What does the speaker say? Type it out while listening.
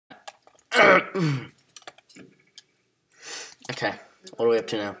Okay, what are we up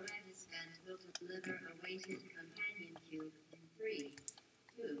to now?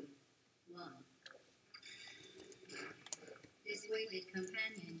 This weighted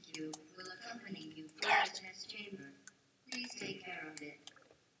companion cube will accompany you through the test chamber. Please take care of it.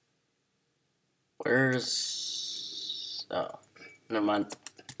 Where's... Oh, never mind.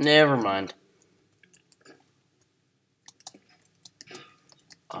 Never mind.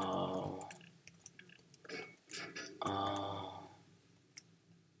 Oh. Oh.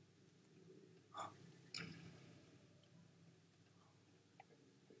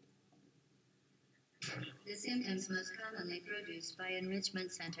 The symptoms most commonly produced by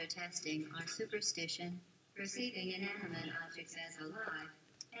enrichment center testing are superstition, perceiving inanimate objects as alive,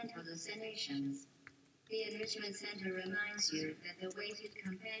 and hallucinations. The enrichment center reminds you that the weighted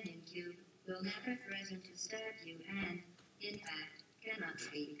companion cube will never threaten to stab you and, in fact, cannot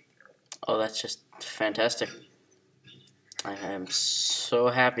speak. Oh, that's just fantastic. I am so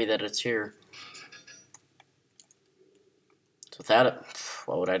happy that it's here. So without it,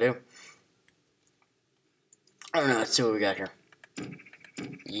 what would I do? I don't know, let's see what we got here.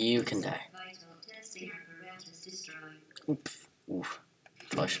 You can die. Vital testing apparatus destroyed. Oops. Oof.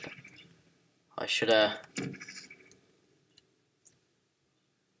 I should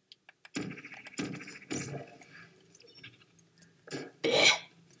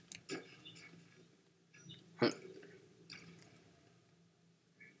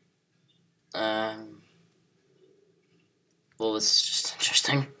well, this is just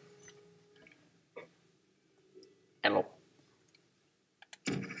interesting. Hello.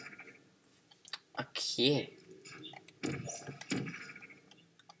 Okay.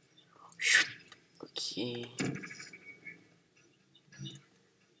 Okay.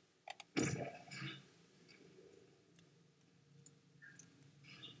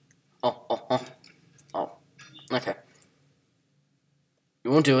 Oh. Okay.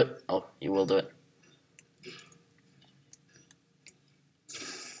 You won't do it. Oh, you will do it.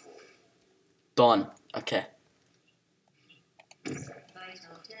 Done. Okay.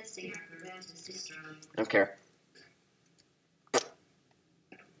 Vital testing apparatus destroyed. Don't care.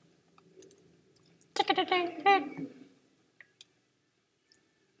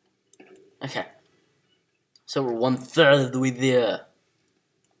 Okay. So we're 1/3 of the way there.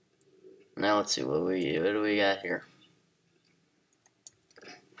 Now let's see what do we got here.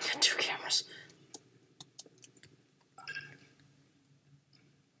 Got 2 cameras.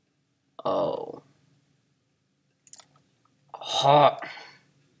 Oh. Hot.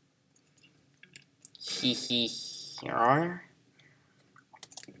 Here.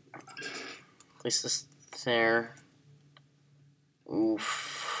 Place this there.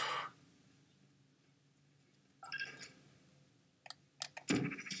 Oof.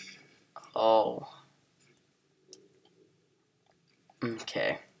 Oh.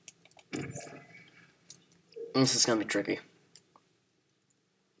 Okay. This is gonna be tricky.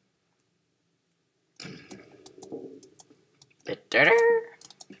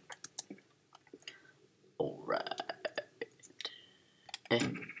 Alright.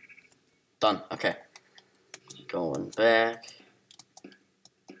 Done. Okay. Going back.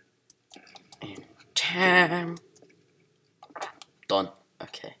 In time. Done.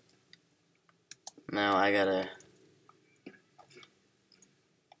 Okay. Now I gotta...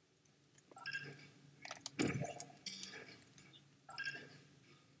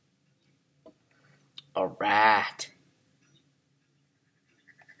 Alright.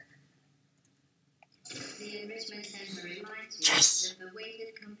 The enrichment center reminds you Yes! that the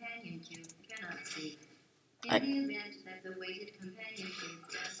weighted companion cube cannot speak. In the event that the weighted companion cube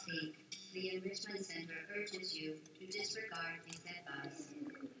does speak, the enrichment center urges you to disregard this advice.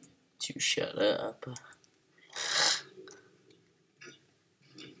 To shut up.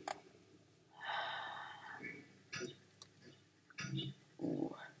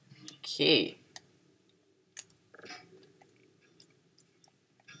 Ooh. Okay.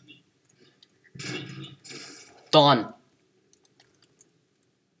 Done.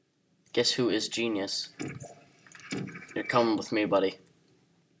 Guess who is genius? You're coming with me, buddy.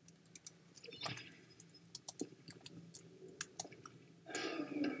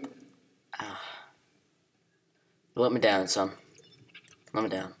 You let me down, son. Let me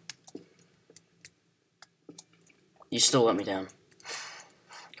down. You still let me down.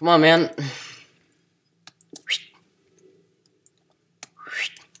 Come on, man.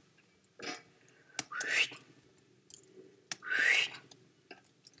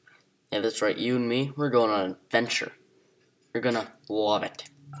 Yeah, that's right. You and me, we're going on an adventure. You're gonna love it.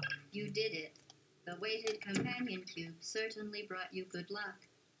 You did it. The weighted companion cube certainly brought you good luck.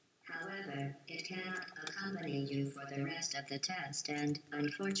 However, it cannot accompany you for the rest of the test and,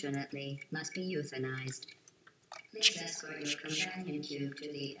 unfortunately, must be euthanized. Please escort your companion cube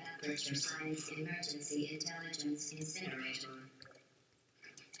to the Aperture Science Emergency Intelligence Incinerator.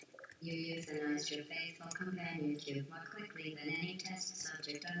 You euthanized your faithful companion cube more quickly than any test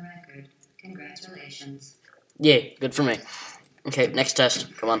subject on record. Congratulations. Yay, good for me. Okay, next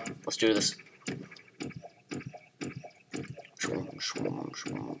test. Come on, let's do this.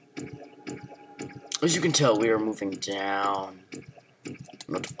 As you can tell, we are moving down,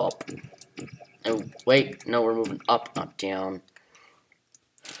 not up. Oh, wait, no, we're moving up, not down.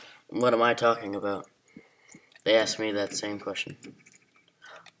 What am I talking about? They asked me that same question.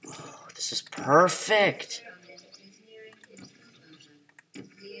 Oh, this is perfect.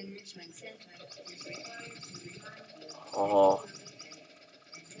 Oh.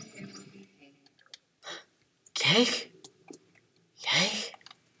 Cake? Cake?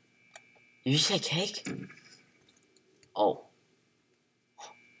 Did you say cake? Oh.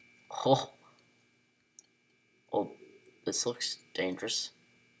 Oh. Oh, this looks dangerous.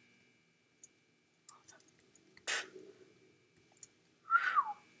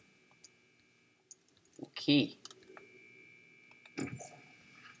 Okay.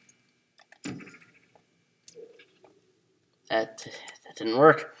 That didn't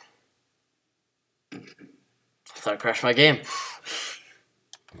work. I thought I crashed my game.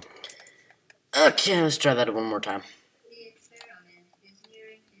 Okay, let's try that one more time. The experiment is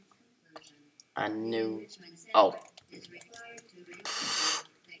nearing its conclusion. I knew. The enrichment center Oh. is required to remind you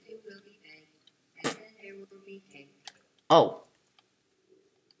that you will be fed, and then there will be cake. Oh.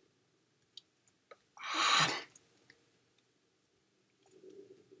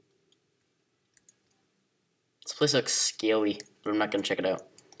 This place looks scaly, but I'm not gonna check it out.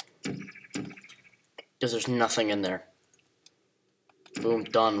 Because there's nothing in there. Boom,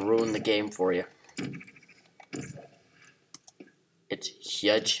 done. Ruined the game for you. It's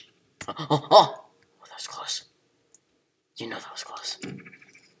huge. Oh, that was close. You know that was close.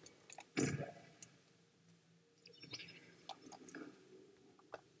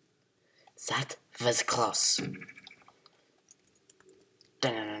 That was close.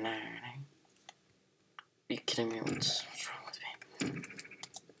 Are you kidding me? What's wrong with me?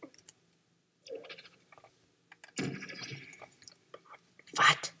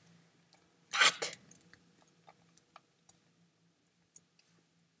 What? What?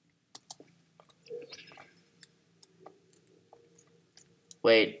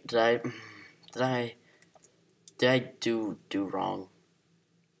 Wait, did I do wrong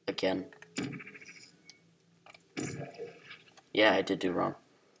again? Yeah, I did do wrong.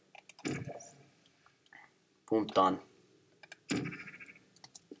 Boom, done.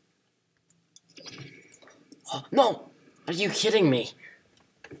 Oh, no! Are you kidding me?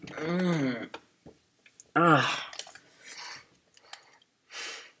 Where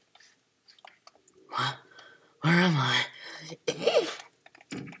am I?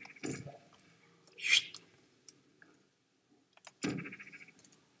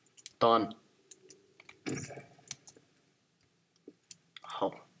 Done.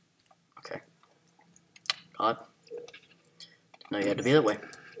 Oh. Okay. God. No, you had to be that way.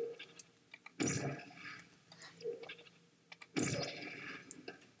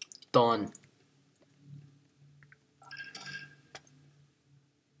 Done.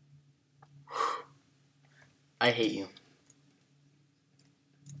 I hate you.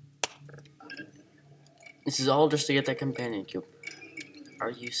 This is all just to get that companion cube. Are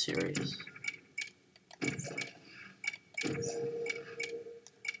you serious?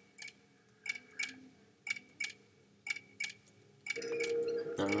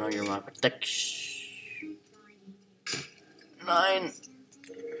 No, you're my protection. 9.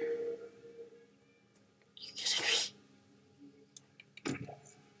 You kidding me?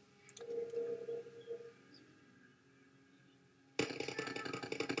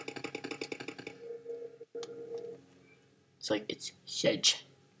 It's like it's huge,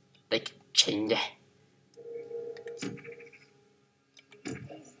 like change.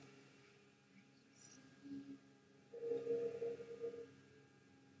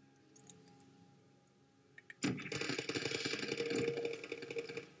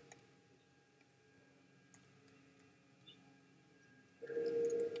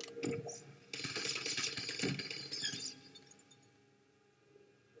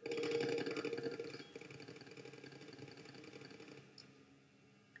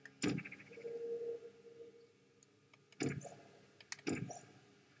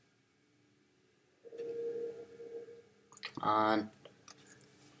 Come on.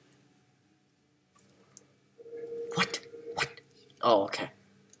 What? What? Oh, okay.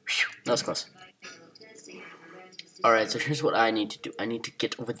 That was close. Vital testing apparatus Alright, so here's what I need to do. I need to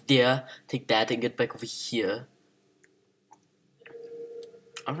get over there, take that, and get back over here.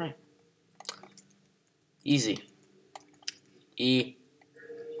 Alright. Easy. E.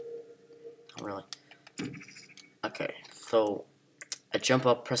 Not really. Okay, so I jump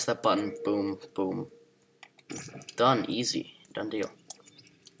up, press that button, boom, boom. Done, easy, done deal.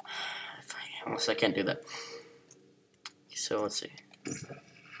 Unless I can't do that. So let's see.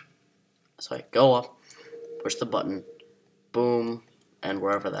 So I go up, push the button, boom, and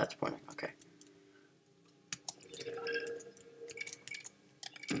wherever that's pointing. Okay.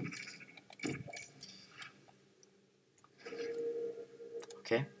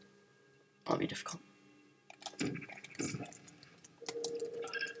 Okay. That'll be difficult.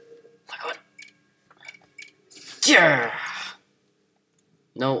 My God. Yeah.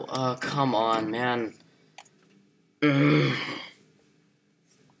 No, come on, man.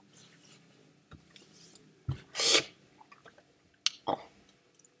 Oh.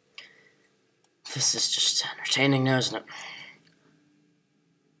 This is just entertaining now, isn't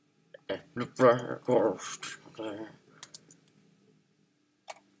it? Boom. What?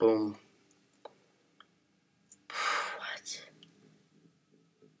 Boom.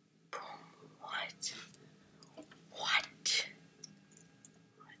 What? What?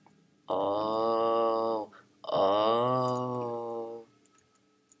 Oh. Oh.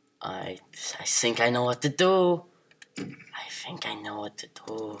 I think I know what to do. I think I know what to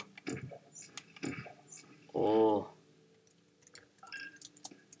do. Oh.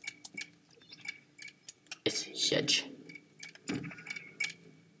 It's huge.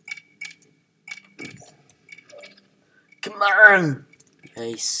 Come on!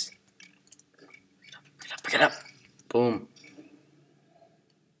 Nice. Pick it up, pick it up. Boom.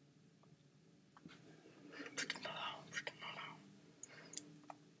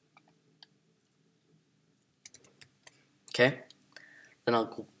 Okay. Then I'll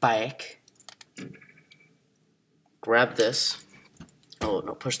go back. Grab this. Oh,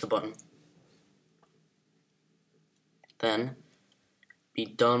 no, push the button. Then be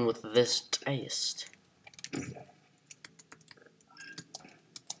done with this test.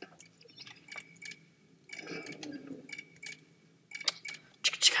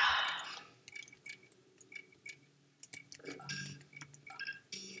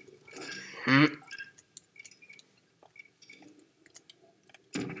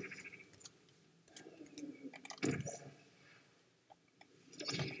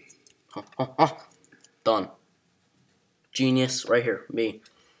 Done. Genius, right here, me.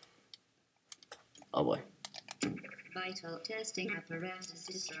 Oh boy. Vital testing apparatus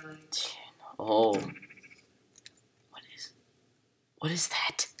destroyed. Oh. What is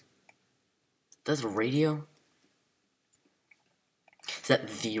that? That's a radio? Is that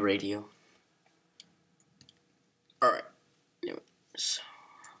the radio? Alright. Anyways.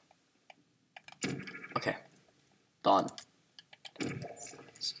 Okay. Done.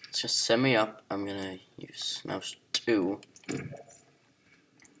 Just set me up. I'm gonna use mouse 2.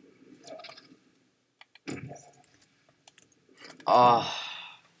 Ah.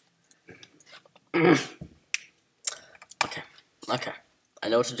 Okay. Okay. I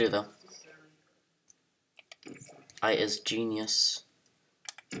know what to do though. I is genius.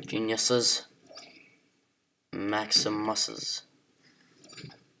 Geniuses. Maximuses.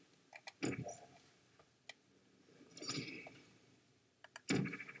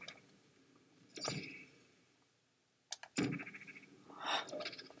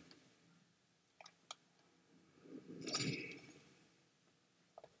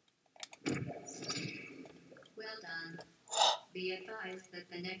 Well done. Be advised that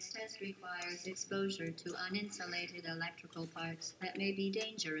the next test requires exposure to uninsulated electrical parts that may be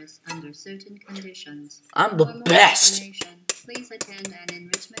dangerous under certain conditions. I'm For the more best! information, please attend an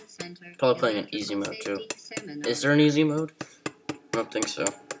enrichment center. Probably playing an easy mode too. Is there an easy mode? I don't think so.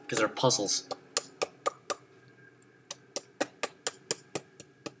 Because they're puzzles.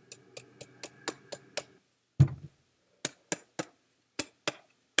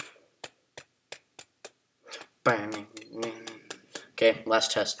 Okay,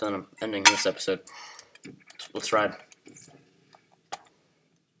 last test, then I'm ending this episode. Let's ride. Welcome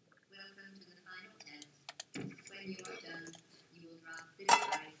to the final test. When you are done, you will drop the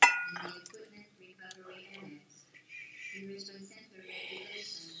device in the equipment recovery annex. Enrichment center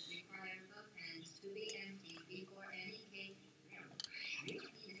regulations require both hands to be empty before any case.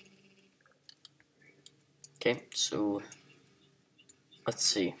 Okay, so let's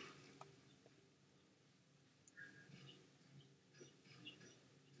see.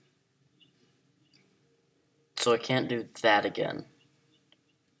 So I can't do that again.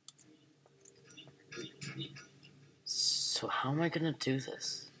 How am I gonna do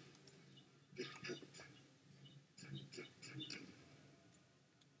this?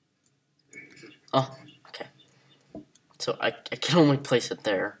 Oh, okay. So I can only place it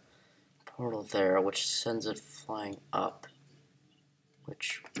there. Portal there, which sends it flying up.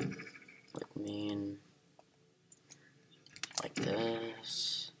 Which would mean like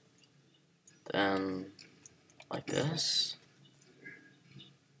this. Then like this.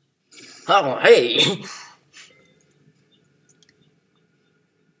 Oh, hey!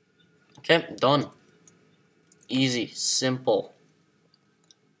 Okay, done. Easy, simple.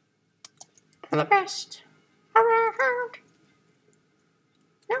 The best around.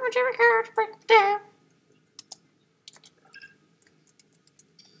 No one's ever heard break down.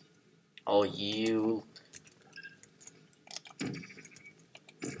 Oh, you.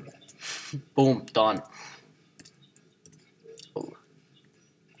 Boom, done. Oh.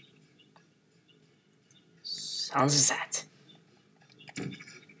 Sounds that.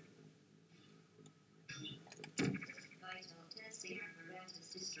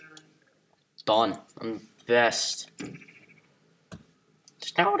 Done. I'm best. There's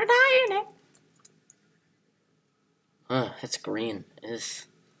no denying it. It's green. Is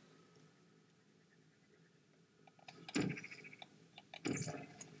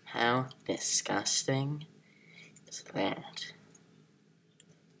how disgusting is that?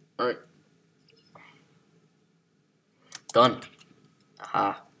 Alright. Done.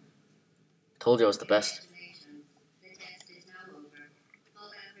 Aha. Told you I was the best. The test is now over.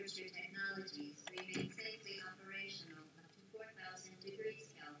 All aperture technologies remain safely operational up to 4,000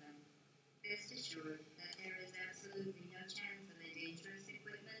 degrees Kelvin. Rest assured that there is absolutely no chance of a dangerous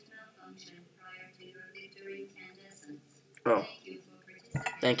equipment malfunction prior to your victory incandescence. Oh. Thank you for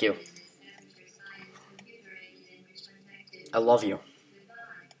participating Thank you. in this amateur science computer-aided enrichment activity. I love you.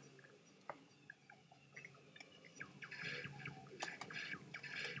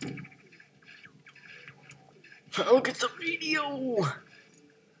 Goodbye. Look at the radio!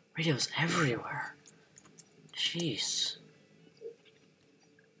 Radio's everywhere. Jeez.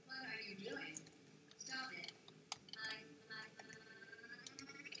 What are you doing? Stop it.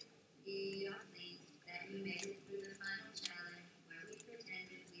 We are pleased that you made it through the final challenge where we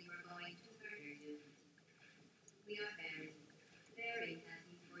pretended we were going to murder you. We are very, very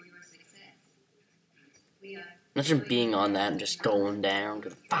happy for your success. We are Imagine being on that and just going down.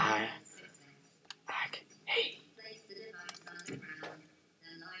 Goodbye. success. Back. Hey. Place the device on the ground,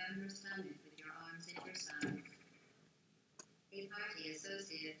 then lie on your stomach with your arms at your sides. A party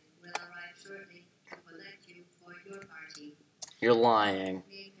associate will arrive shortly to collect you for your party. You're lying.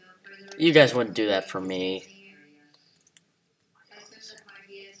 Make no further You guys wouldn't do that for me. Assume the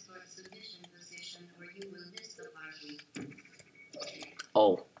party escort submission position or you will miss the party.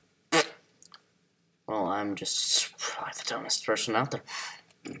 Oh. Well, I'm just probably the dumbest person out there.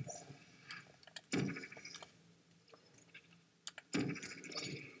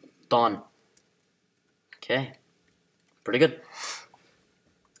 Done. Okay. Pretty good.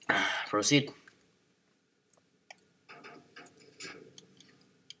 Proceed.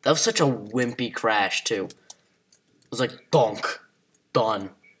 That was such a wimpy crash, too. It was like, donk.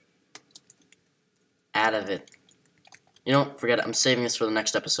 Done. Out of it. You know, forget it. I'm saving this for the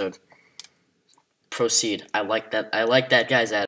next episode. Proceed. I like that. I like that guy's attitude.